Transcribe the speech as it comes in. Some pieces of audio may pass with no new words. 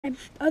my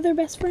other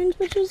best friend,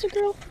 which was a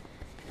girl.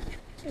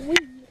 We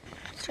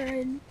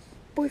started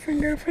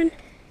boyfriend, girlfriend.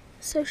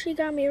 So she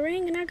got me a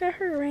ring and I got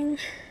her a ring.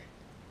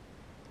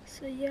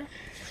 So yeah.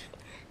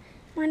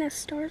 Mine has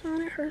stars on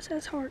it, hers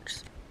has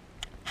hearts.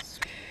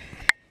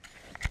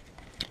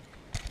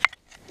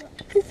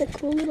 It's a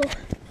cool little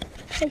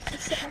place to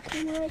set my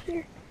camera right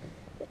here.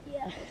 But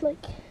yeah,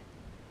 like,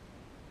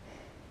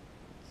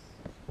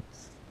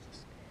 it's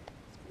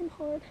been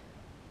hard.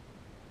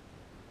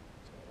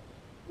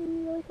 It's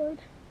been really hard.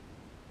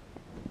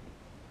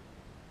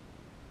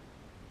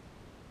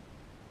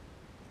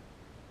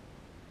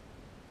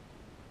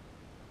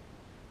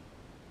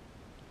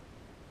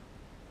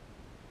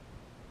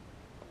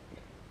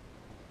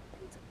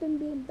 Things have been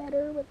being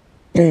better with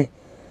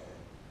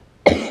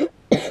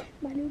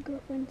my new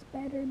girlfriend's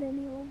better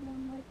than the old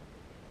one. Like,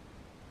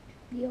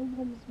 the old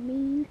one was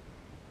mean,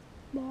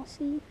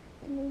 bossy.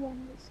 The new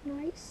one was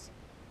nice.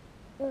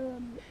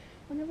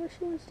 Whenever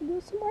she wants to go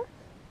somewhere,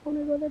 I want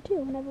to go there too.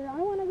 Whenever I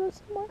want to go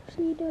somewhere,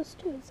 she does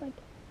too. It's like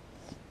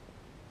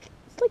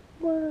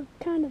we're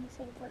kind of the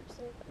same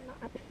person, but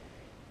not.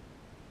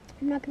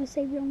 I'm not gonna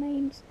say real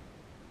names.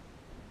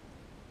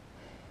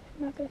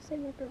 I'm not gonna say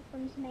my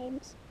girlfriend's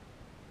names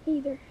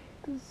either,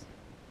 because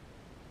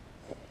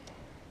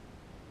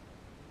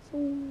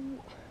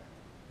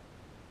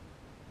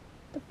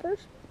the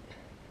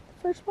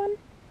first one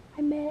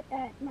I met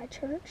at my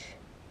church.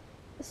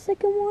 The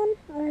second one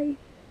I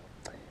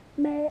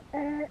met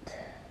at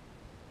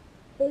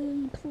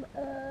a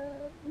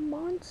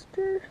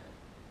Monster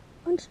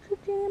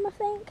Jam, I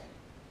think.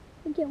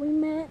 But yeah, we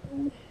met,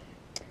 and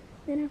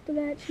then after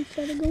that she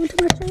started going to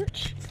my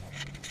church,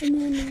 and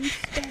then we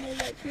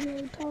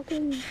started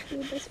talking, we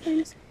were best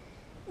friends,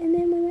 and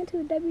then we went to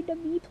a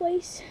WWE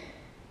place.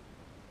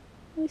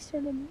 We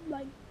started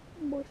like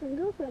boyfriend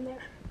girlfriend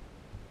there.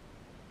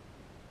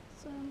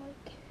 So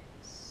like,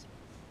 it's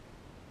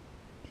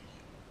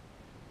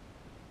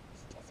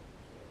just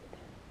weird.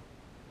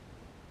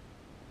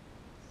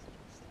 It's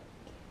just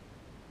like,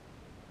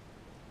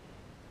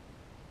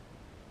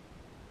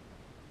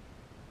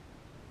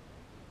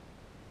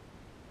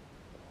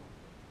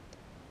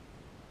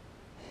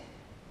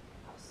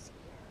 I'll see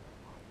her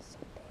on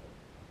Sunday.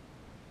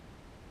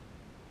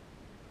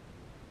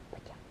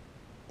 But yeah.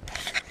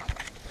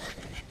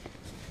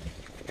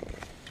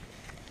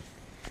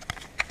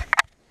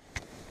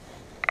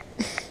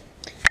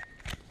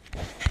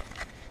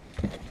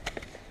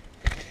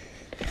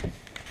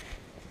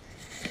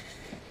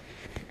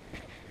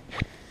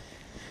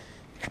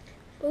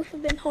 Both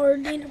have been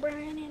hard, Dana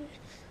Bryan and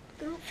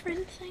the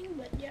girlfriend thing,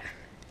 but yeah,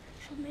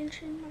 I'll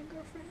mention my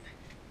girlfriend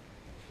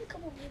in a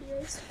couple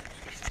videos.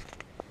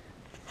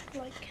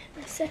 Like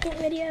the second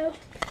video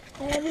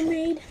I ever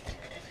made,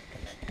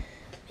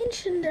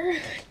 mentioned her.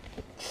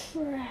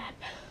 Crap.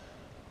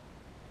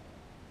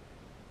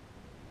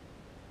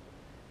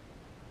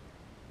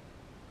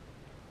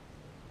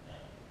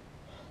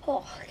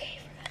 Oh, okay,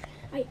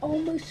 I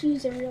almost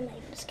used a real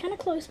name. It's kind of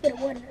close, but it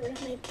wasn't a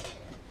real name.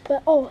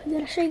 But oh, I'm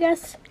gonna show you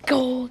guys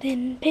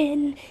golden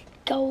pin,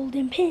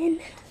 golden pin.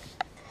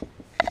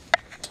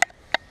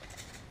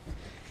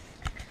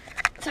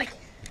 It's like,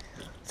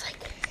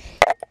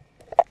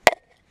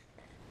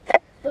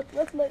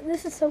 look,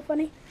 this is so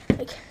funny.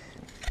 Like,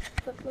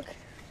 look.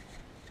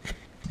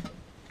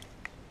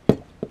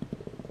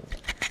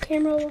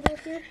 Camera over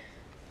here.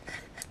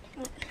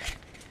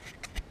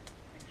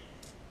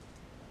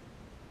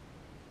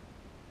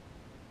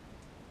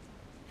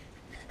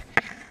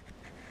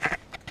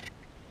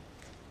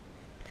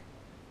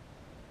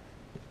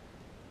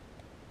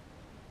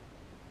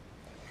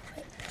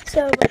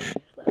 So,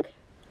 look.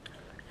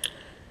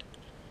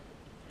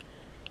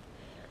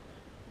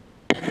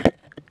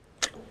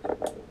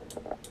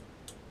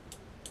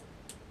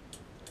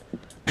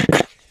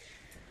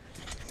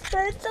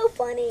 But it's so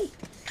funny.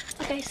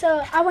 Okay,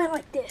 so I went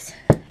like this,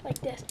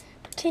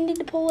 pretended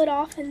to pull it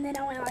off, and then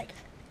I went like,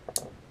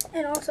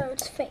 and also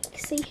it's fake,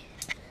 see?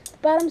 The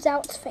bottom's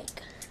out, it's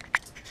fake.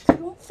 So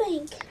don't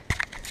think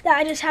that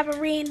I just have a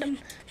random,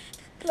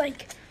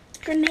 like,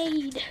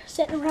 grenade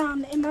sitting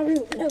around in my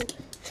room. No, it's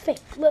fake.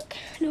 Look,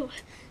 no,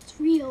 it's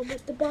real,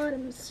 but the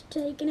bottom's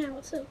taken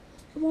out, so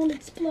it won't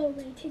explode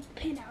when you take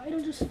the pin out.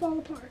 It'll just fall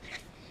apart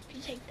if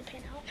you take the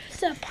pin out.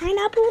 It's a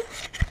pineapple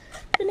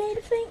grenade,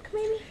 I think,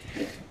 maybe.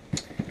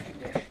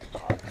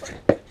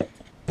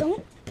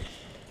 Don't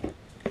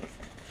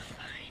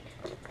find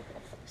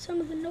some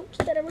of the notes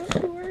that I wrote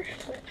to her,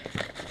 but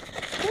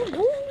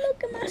don't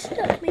look at my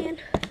stuff, man.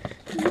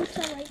 The notes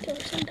I write to her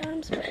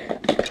sometimes, but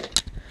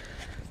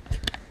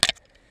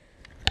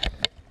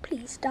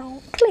please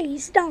don't.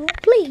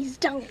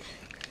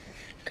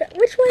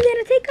 Which one did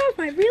I take off?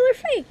 My real or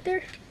fake?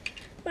 They're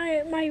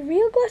my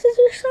real glasses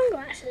or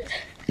sunglasses?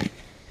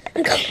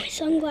 I got my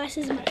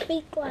sunglasses, my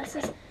fake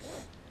glasses.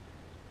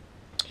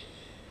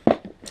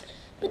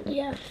 But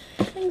yeah,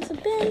 things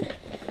have been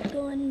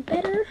going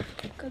better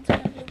because I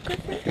have a new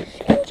girlfriend.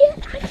 And yeah,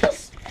 I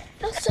just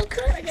felt so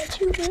good. I got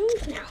 2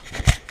 rooms now.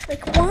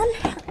 Like one,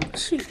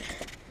 shoot.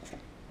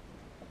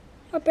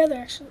 My brother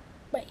actually,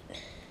 wait.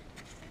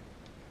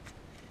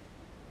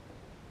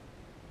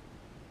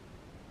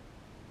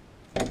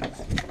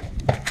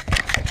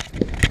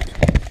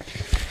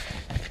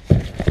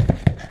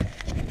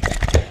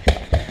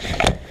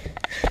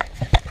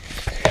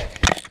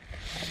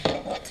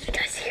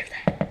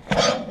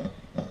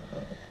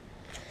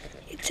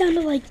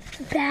 sounded like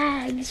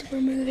bags were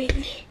moving.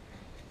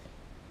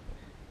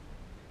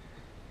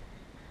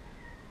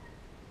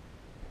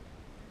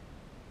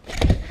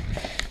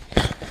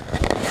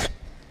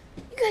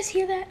 You guys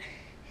hear that?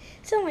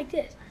 It sounded like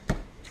this.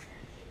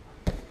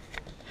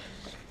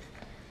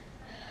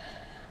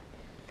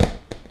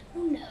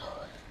 Oh no.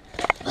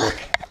 Look.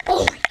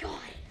 Oh my god.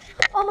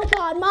 Oh my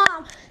god,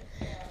 Mom.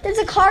 There's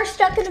a car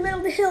stuck in the middle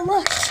of the hill.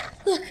 Look.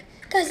 Look.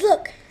 Guys,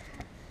 look.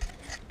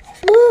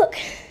 Look.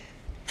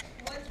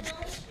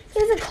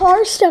 There's a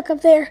car stuck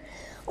up there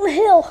on the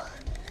hill.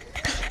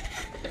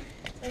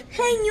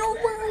 Hang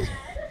on.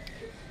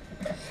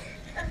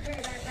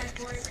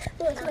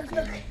 Look, look,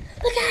 look.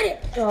 Look at it.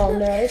 Oh,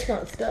 no, it's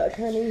not stuck,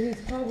 honey.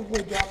 He's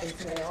probably dropping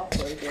something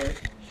off right there.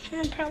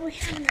 I probably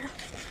have now.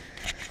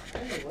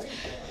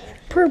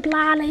 Per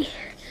Blarley.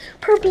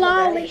 Per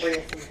Blarley.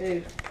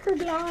 Per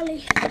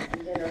Blarley.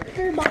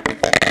 Per Blarley.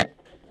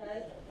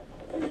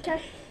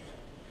 Okay.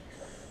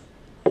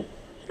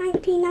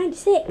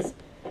 1996.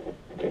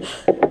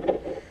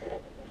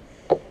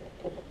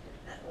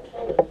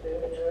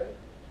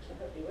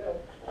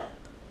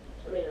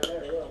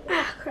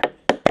 Ah, crap.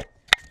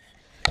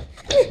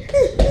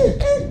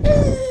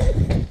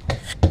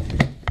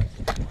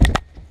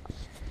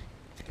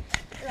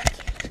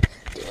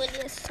 Doing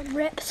this, some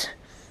reps.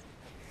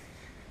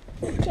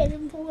 Can't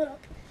even pull it up.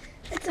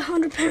 It's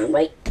 100-pound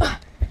weight.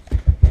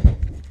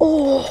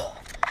 Oh,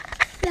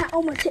 that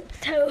on my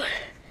tiptoe.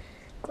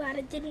 Glad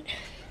I didn't.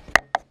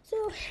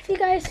 So, if you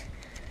guys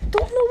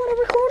don't know what I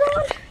record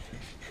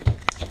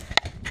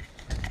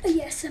on,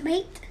 yes, I'm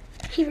 8,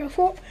 Hero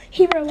 4,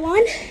 Hero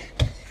 1.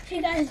 If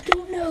you guys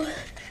don't know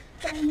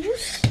what I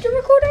used to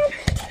record on,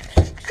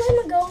 so I'm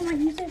gonna go on my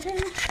YouTube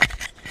channel.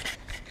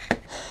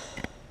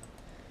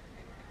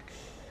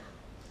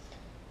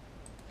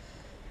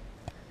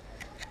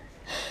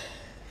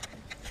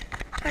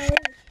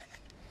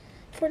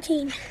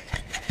 14.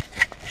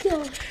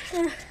 Killed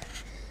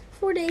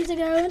 4 days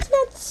ago. It's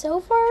not so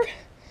far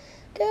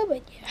ago,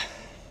 but yeah,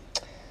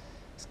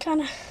 it's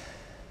kind of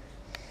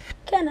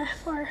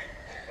far.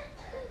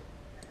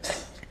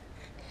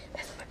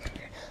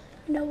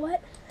 You know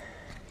what?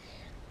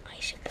 I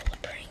should pull a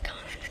prank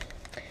on him.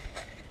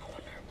 I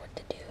wonder what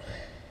to do.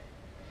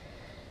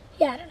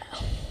 Yeah, I don't know.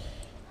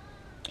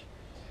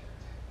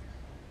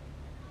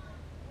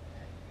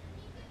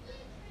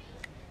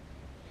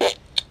 That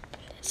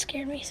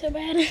scared me so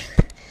bad.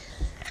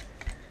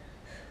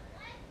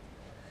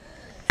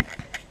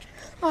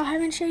 Oh, I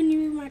haven't shown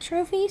you my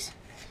trophies.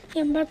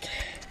 Yimbut.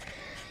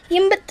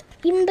 Yimbut.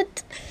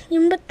 Yimbut.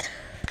 Yimbut.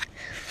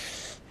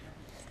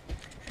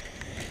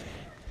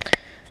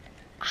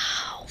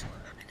 Ow.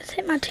 I just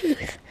hit my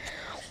tooth.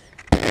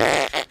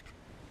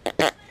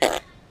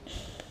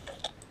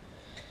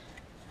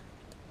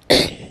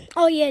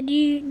 Oh yeah, do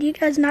you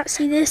guys not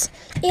see this?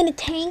 In a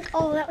tank?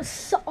 Oh, that was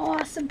so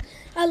awesome.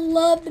 I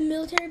love the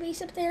military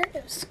base up there.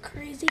 It was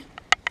crazy.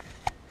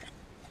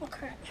 Oh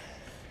crap.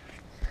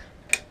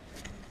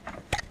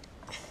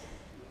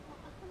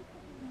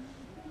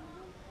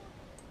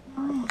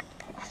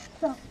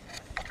 So,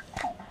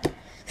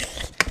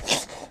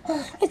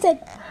 it said,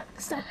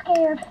 stop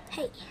scared.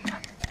 Hey.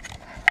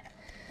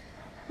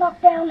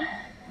 Lockdown.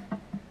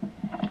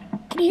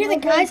 Can you hear the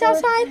guys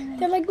outside?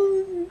 They're like,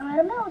 ooh. At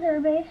a military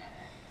base.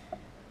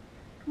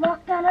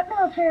 Lockdown at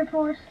military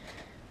force.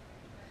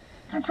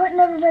 They're putting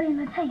everybody in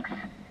the tanks.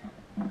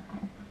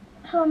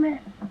 So I'm in.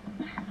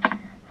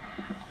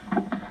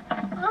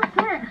 What's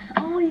this?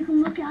 Oh, you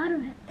can look out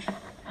of it.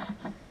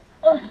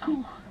 Oh, it's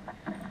cool.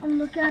 I'm gonna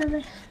look out of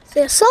it.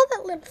 So I saw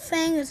that little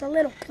thing. There's a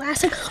little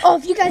plastic. Oh,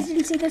 if you guys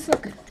didn't see this,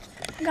 look.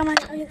 I got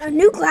a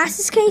new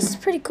glasses case. It's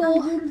pretty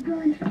cool.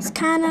 It's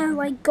kind of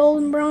like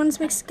gold and bronze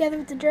mixed together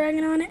with the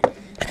dragon on it.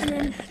 And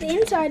then the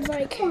inside's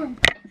like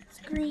it's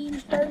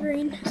green, dark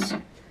green. It's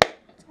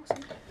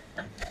awesome.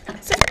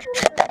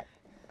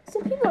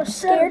 Some people are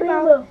scared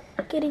about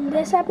getting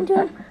this happen to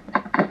them.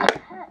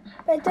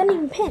 But it doesn't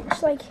even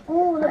pinch. Like,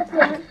 oh, look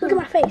at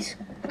my face.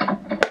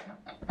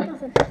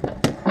 Nothing.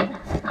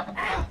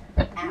 Ow.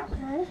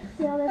 Ow.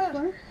 See how this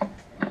works?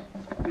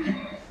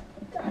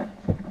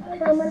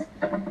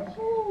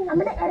 So I'm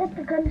gonna edit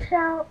the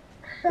gunshot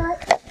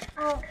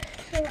out.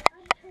 So I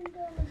turned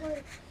on the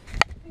voice.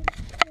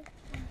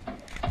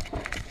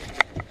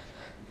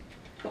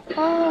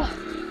 Oh.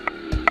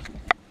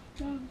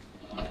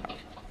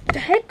 The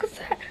heck was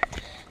that?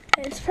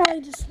 It's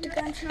probably just the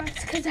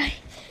gunshots because I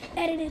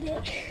edited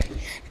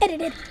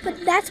it.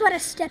 But that's what I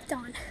stepped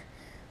on.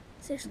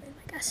 Seriously,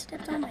 like I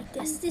stepped on like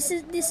this. This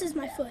is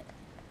my foot.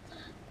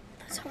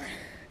 That's hard.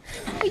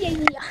 Oh yeah,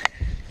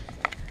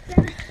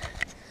 yeah.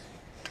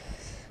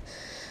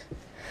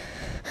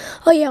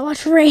 Oh yeah,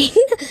 watch rain.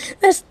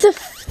 That's the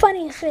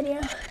funniest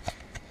video.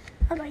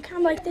 I'm like this.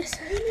 I'm like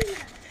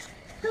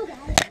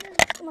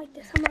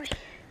this. I'm like.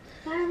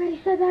 I already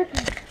said that.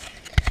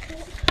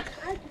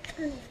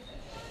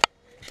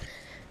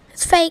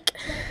 It's fake.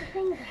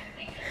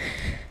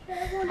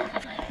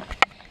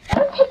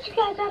 I'll take you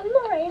guys out of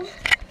the rain.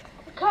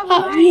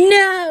 Oh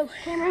no!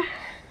 Camera.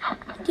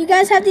 Do you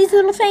guys have these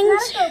little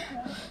things?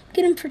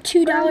 Get them for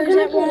 $2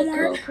 at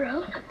Walmart.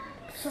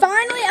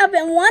 Finally, I've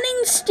been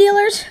wanting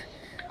Steelers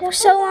for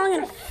so long,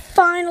 and I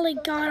finally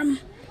got them.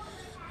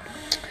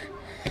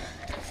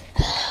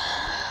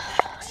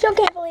 Still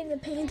can't believe the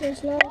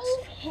Panthers lost.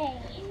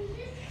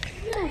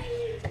 Okay.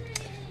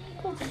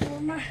 Close the door.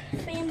 My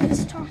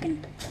family's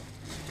talking.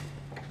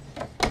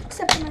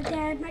 Except for my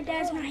dad. My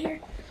dad's not here.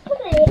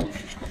 Okay.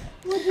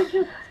 What did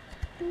you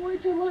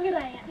look at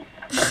that?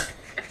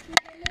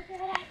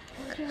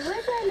 Would you look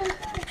at that?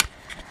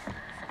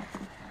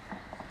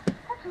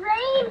 That's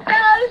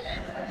rainbows.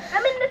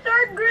 I'm in the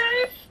 3rd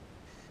grade.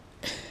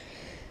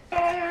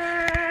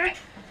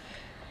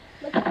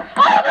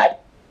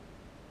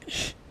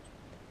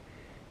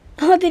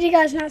 Oh, did you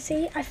guys not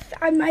see?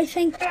 I might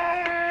think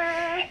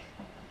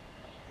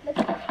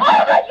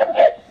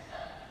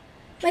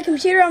my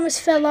computer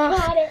almost fell off.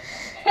 Got it.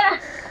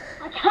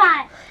 I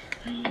got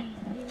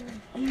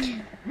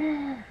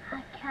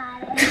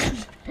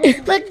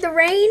it. Look, the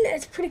rain,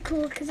 it's pretty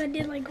cool because I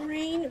did like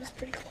rain. It was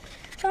pretty cool.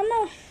 So I'm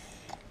going to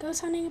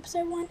Ghost Hunting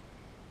episode 1.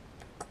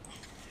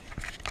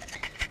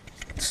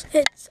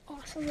 It's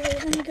awesome. Really.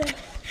 Let me go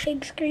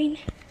big screen.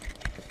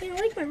 Yeah, I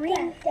like my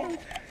rain. Yeah.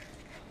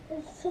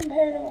 There's some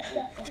paranormal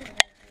stuff in there.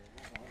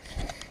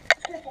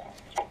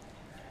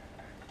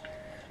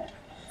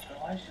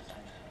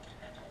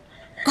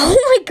 Oh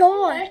my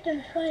god.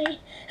 That's funny.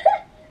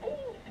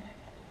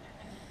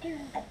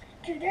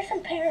 Dude, there's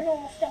some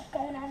paranormal stuff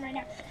going on right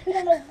now. We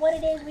don't know what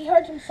it is. We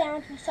heard some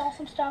sounds. We saw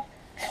some stuff.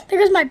 There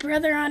goes my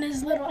brother on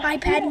his little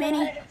iPad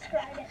mini.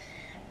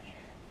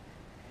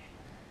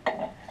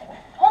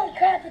 Holy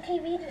crap, the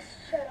TV just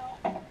shut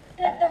off.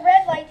 The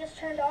red light just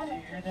turned on. Did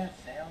you hear that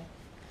sound?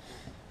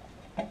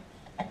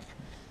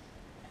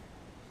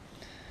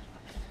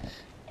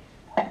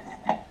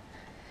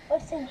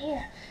 What's in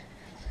here?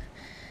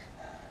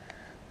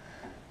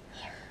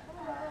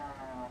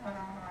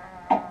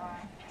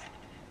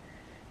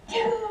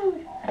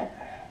 Dude!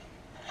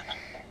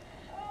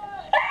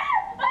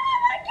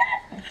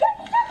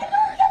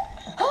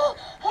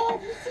 Oh,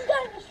 you see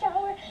that in the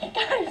shower?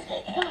 Guys!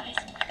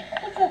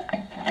 What's up?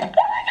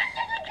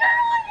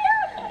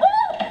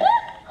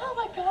 Oh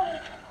my god!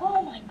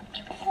 Oh my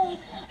god!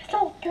 I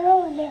saw a girl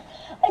in there.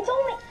 It's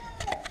only...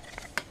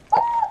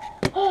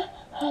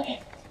 Okay.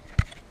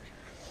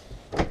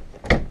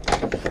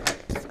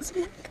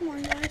 Come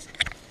on, guys.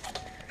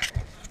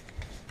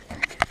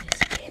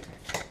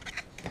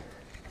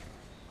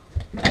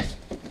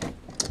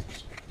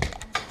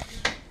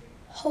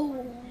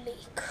 Holy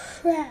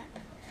crap.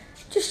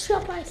 Just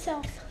shut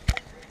myself.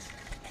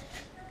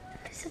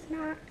 This is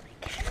not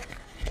like,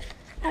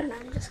 I don't know,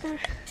 I'm just gonna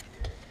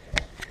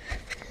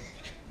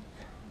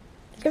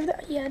give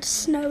that, yeah, it's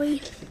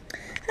snowy.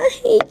 I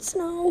hate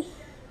snow.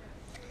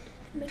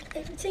 Make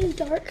everything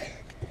dark.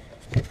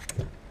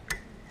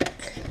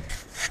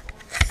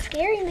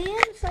 Scary, man.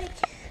 It's like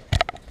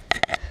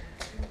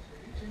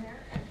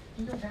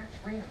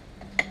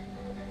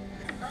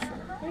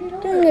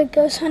doing a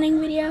ghost hunting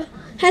video.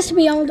 Has to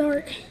be all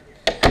dark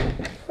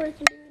before I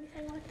can do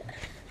anything like that.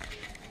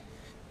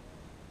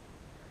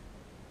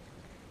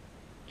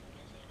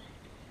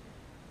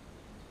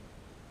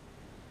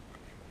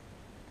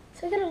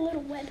 So I got a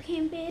little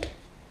webcam vid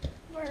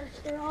for our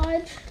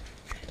garage.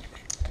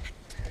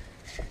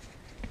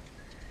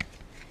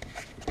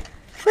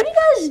 What do you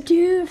guys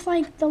do if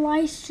like the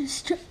lights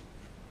just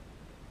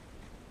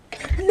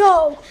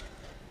no?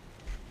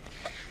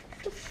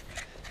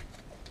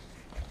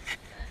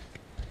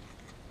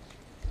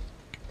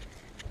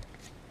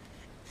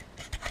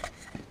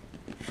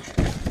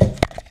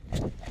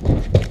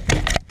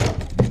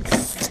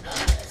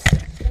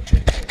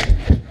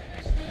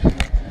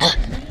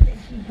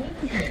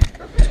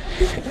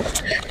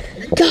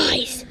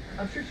 Guys!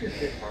 I'm sure she's a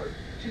bit hard.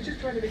 She's just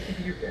trying to make you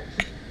do your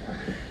best.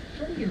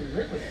 How do you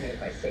live with me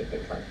if I say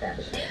things like that?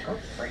 Oh,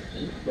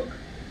 Frankie, look.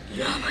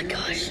 Oh my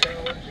gosh.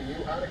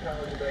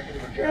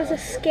 That was the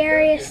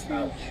scariest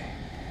thing.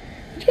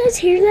 Did you guys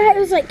hear that? It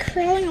was like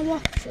crawling a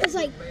wall. It was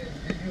like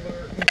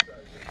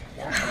scary.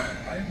 I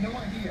have no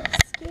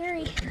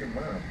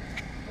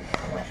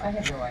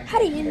idea. How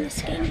do you end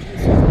this game?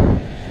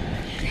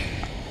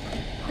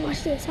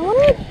 Watch this. I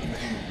wonder.